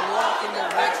God.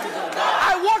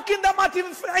 I walk in the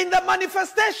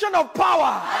manifestation of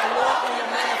power.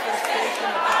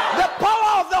 The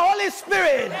power of the Holy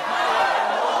Spirit.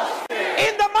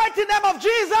 In the mighty name of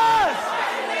Jesus.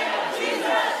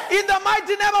 In the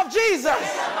mighty name of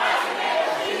Jesus.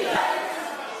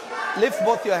 Lift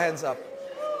both your hands up.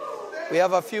 We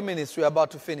have a few minutes. We're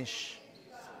about to finish.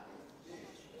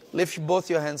 Lift both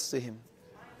your hands to Him.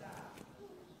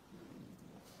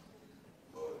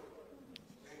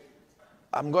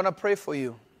 I'm going to pray for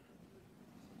you.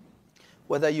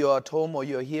 Whether you're at home or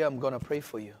you're here, I'm going to pray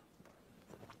for you.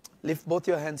 Lift both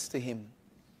your hands to Him.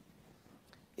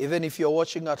 Even if you're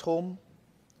watching at home,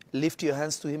 lift your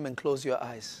hands to Him and close your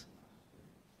eyes.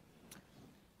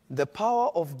 The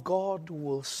power of God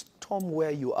will storm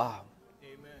where you are.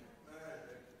 Amen.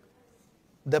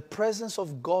 The presence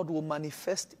of God will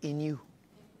manifest in you.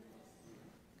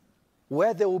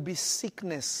 Where there will be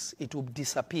sickness, it will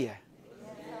disappear.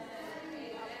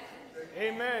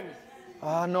 Amen.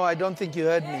 No, I don't think you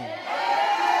heard me.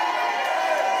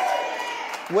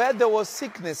 Where there was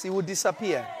sickness, it will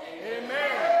disappear.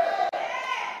 Amen.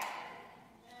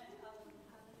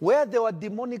 Where there were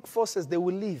demonic forces, they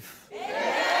will leave.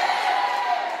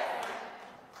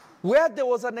 Where there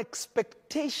was an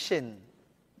expectation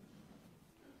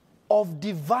of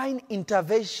divine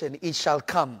intervention, it shall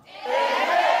come.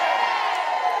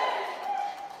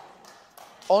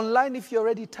 Online, if you're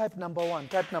ready, type number 1.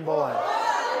 Type number 1.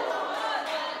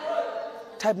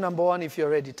 Type number 1 if you're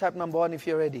ready. Type number 1 if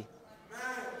you're ready.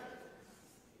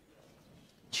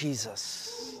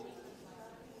 Jesus.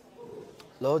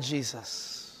 Lord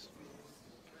Jesus.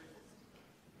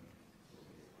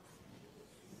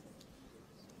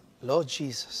 Lord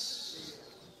Jesus.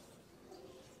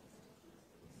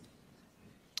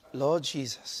 Lord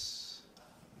Jesus.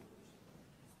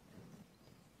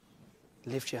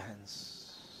 Lift your hands.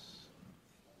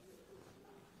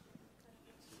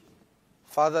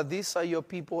 Father, these are your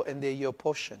people and they're your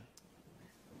portion.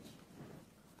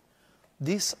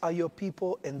 These are your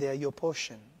people and they are your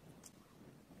portion.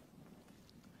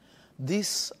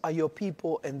 These are your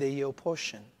people and they're your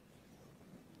portion.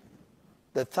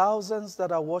 The thousands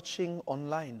that are watching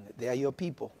online, they are your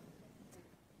people.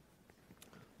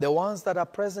 The ones that are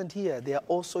present here, they are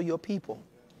also your people.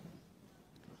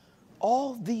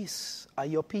 All these are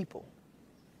your people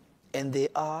and they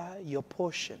are your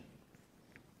portion.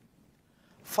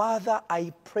 Father,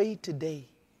 I pray today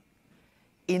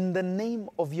in the name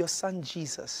of your Son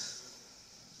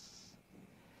Jesus,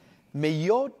 may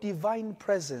your divine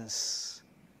presence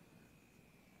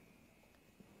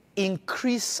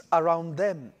increase around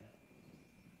them,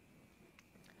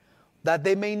 that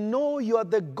they may know you are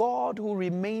the God who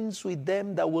remains with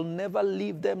them, that will never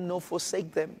leave them nor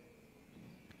forsake them.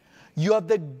 You are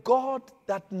the God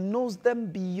that knows them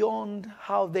beyond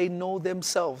how they know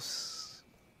themselves.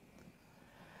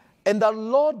 And that,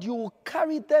 Lord, you will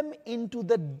carry them into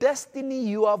the destiny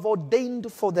you have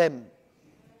ordained for them.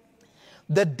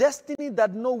 The destiny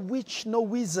that no witch, no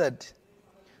wizard,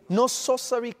 no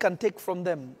sorcery can take from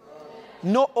them.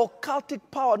 No occultic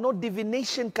power, no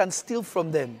divination can steal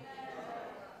from them.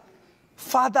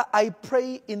 Father, I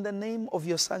pray in the name of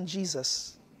your Son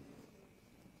Jesus.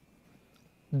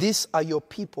 These are your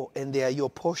people and they are your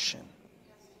portion.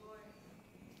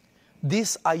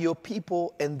 These are your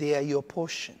people and they are your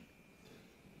portion.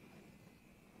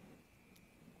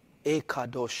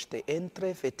 Ekadosh te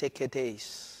entre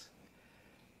feteketeis.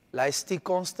 La esti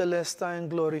constelesta en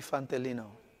glory fantelino.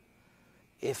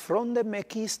 E fronde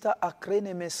mekista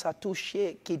akrene me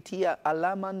satushe kitia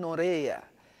alama norea.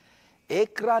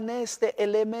 Ekraneste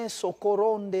eleme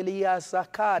sokoronde lia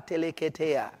zakate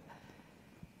leketea.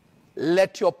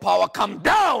 Let your power come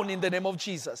down in the name of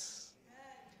Jesus.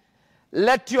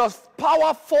 Let your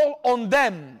power fall on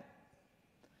them.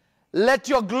 Let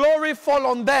your glory fall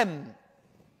on them.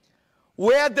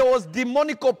 Where there was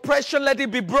demonic oppression, let it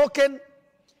be broken.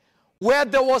 Where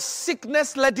there was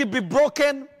sickness, let it be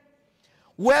broken.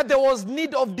 Where there was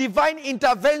need of divine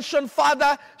intervention,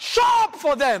 Father, show up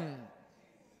for them.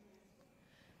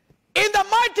 In the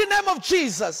mighty name of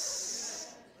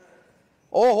Jesus.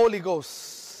 Oh, Holy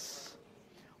Ghost.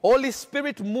 Holy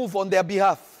Spirit, move on their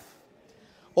behalf.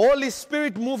 Holy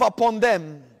Spirit, move upon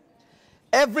them.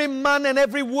 Every man and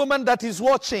every woman that is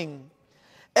watching,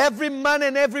 every man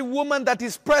and every woman that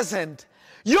is present,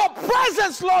 your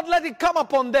presence, Lord, let it come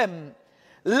upon them.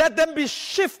 Let them be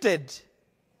shifted.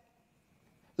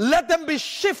 Let them be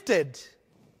shifted.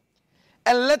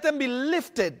 And let them be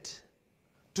lifted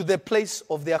to the place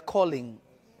of their calling.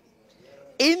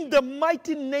 In the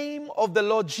mighty name of the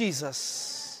Lord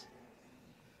Jesus.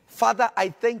 Father, I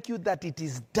thank you that it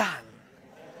is done.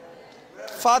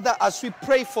 Father, as we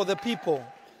pray for the people,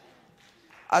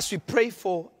 as we pray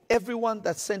for everyone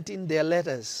that sent in their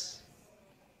letters,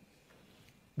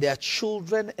 their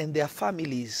children and their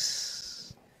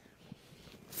families,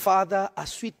 Father,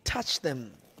 as we touch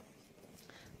them,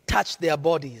 touch their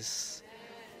bodies,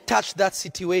 touch that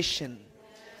situation,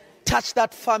 touch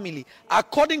that family,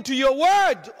 according to your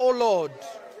word, oh Lord.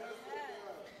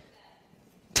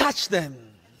 Touch them.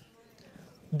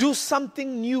 Do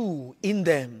something new in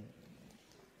them.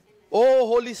 Oh,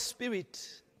 Holy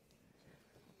Spirit,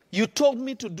 you told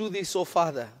me to do this, oh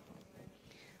Father.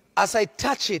 As I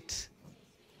touch it,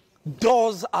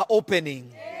 doors are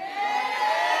opening.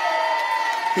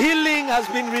 Healing has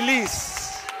been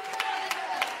released.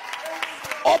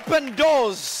 Open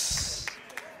doors.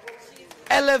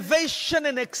 Elevation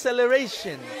and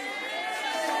acceleration.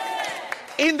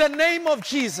 In the name of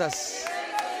Jesus.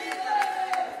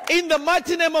 In the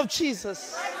mighty name of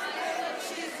Jesus.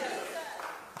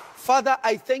 Father,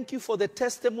 I thank you for the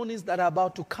testimonies that are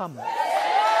about to come.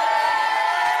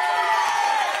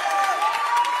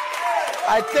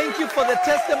 I thank you for the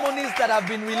testimonies that have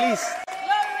been released.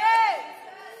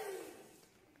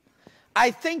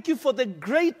 I thank you for the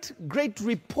great, great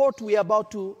report we are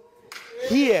about to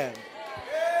hear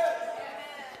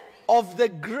of the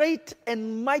great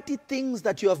and mighty things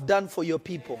that you have done for your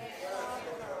people.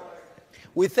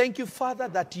 We thank you, Father,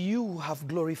 that you have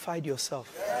glorified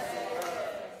yourself.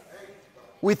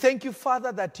 We thank you,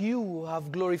 Father, that you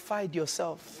have glorified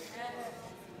yourself.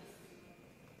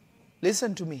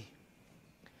 Listen to me.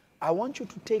 I want you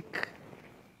to take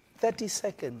 30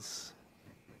 seconds.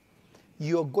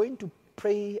 You're going to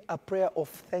pray a prayer of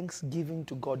thanksgiving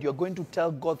to God. You're going to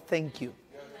tell God thank you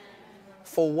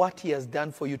for what he has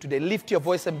done for you today. Lift your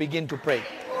voice and begin to pray.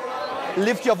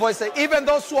 Lift your voice. Even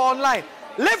those who are online,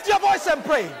 lift your voice and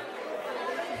pray.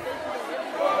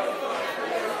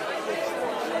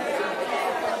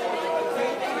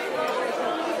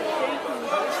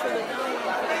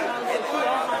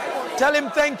 Tell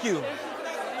him thank you.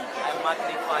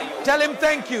 Tell him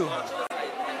thank you.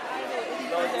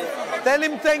 Tell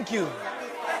him thank you.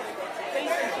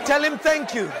 Tell him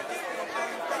thank you.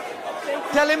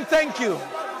 Tell him thank you.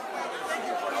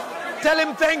 Tell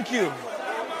him thank you.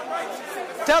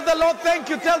 Tell the Lord thank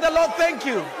you. Tell the Lord thank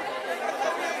you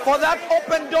for that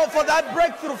open door, for that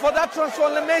breakthrough, for that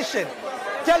transformation.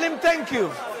 Tell him thank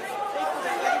you.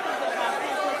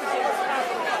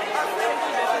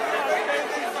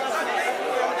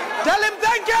 Tell him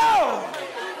thank you.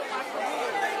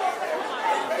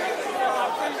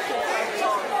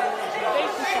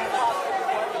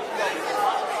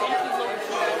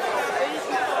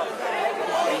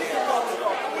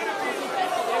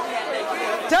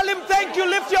 Tell him thank you.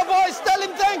 Lift your voice. Tell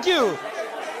him thank you.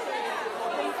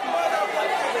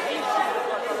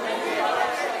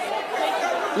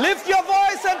 Lift your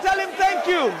voice and tell him thank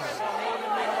you.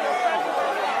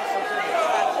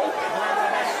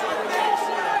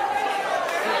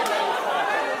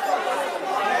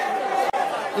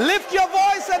 Lift your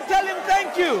voice and tell him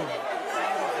thank you.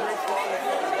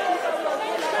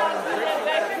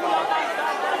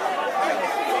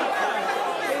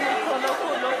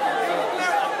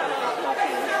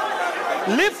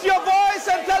 Lift your voice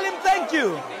and tell him thank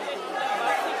you.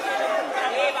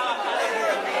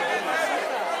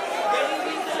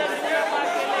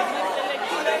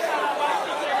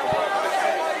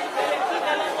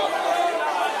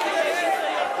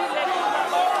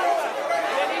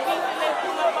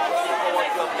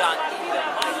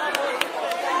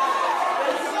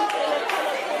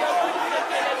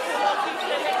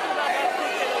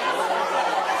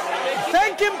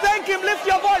 Thank him. Lift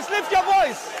your voice. Lift your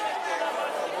voice.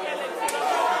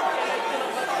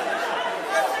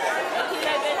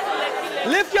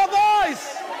 Lift your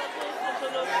voice.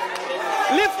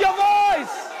 Lift your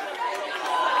voice.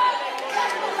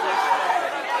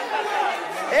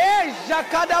 Hey,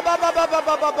 Jakada baba baba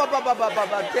baba baba baba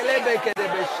baba telebeke de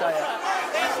beshaya.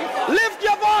 Lift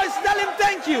your voice. Tell him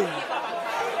thank you.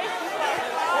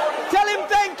 Tell him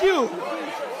thank you.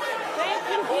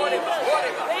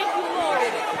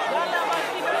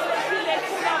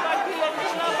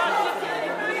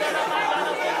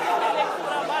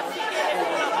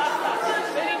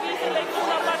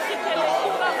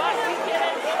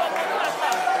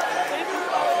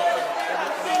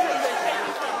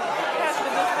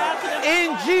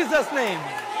 In Jesus' name.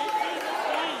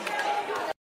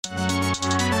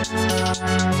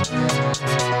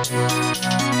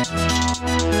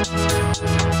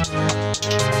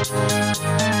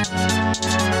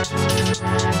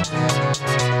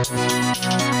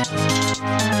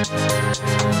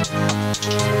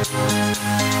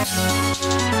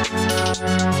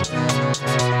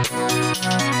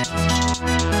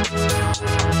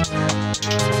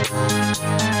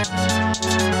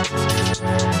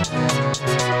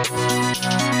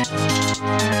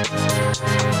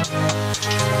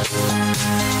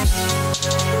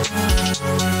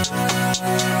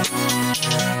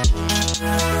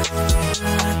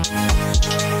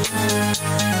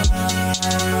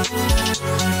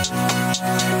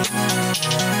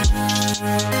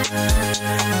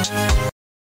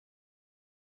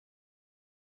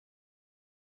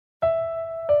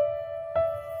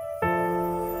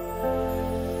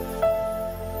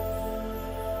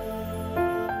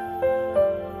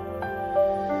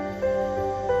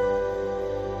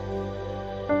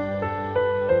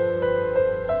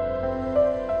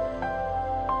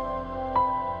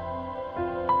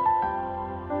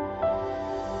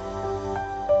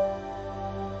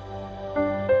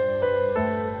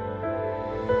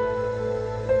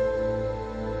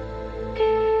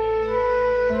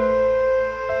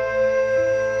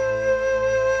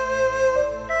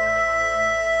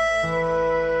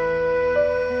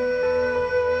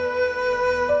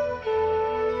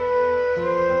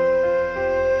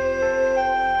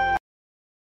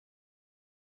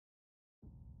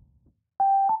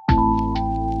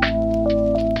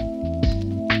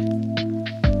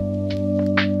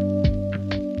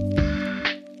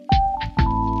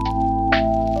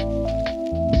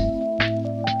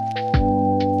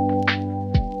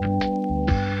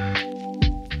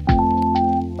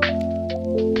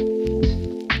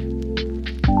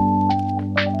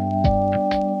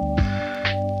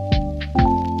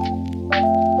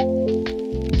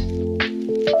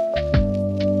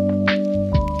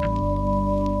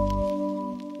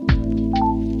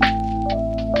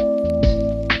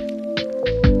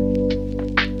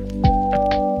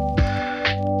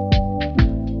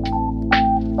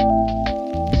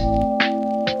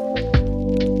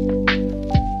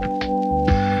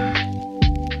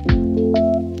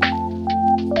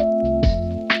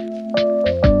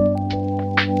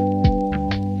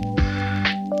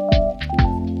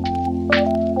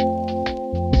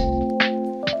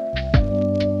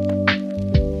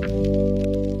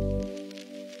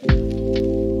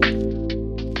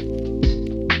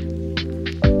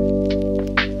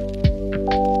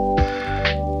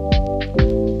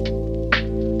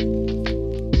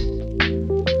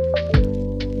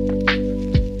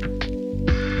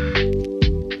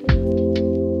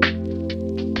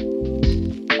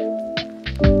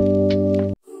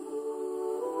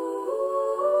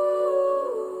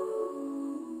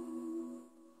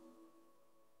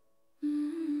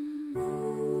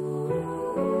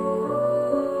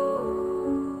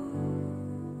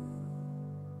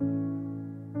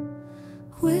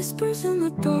 Whispers in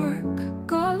the dark,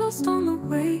 got lost on the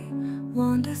way.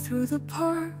 Wander through the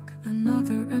park,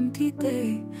 another empty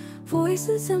day.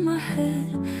 Voices in my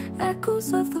head,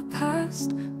 echoes of the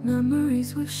past,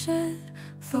 memories we've shed.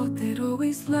 Thought they'd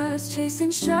always last,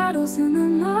 chasing shadows in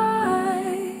the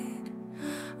night.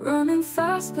 Running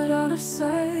fast but out of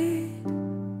sight,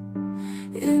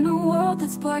 in a world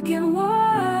that's black and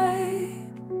white.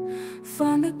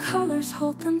 Find the colors,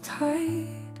 hold them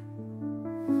tight.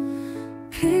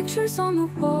 Pictures on the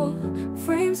wall,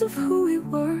 frames of who we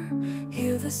were.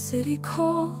 Hear the city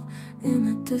call in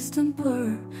a distant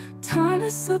blur. Time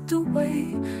has slipped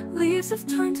away, leaves have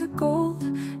turned to gold.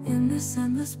 In this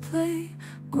endless play,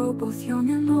 grow both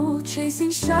young and old. Chasing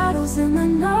shadows in the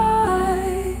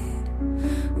night,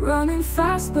 running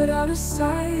fast but out of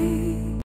sight.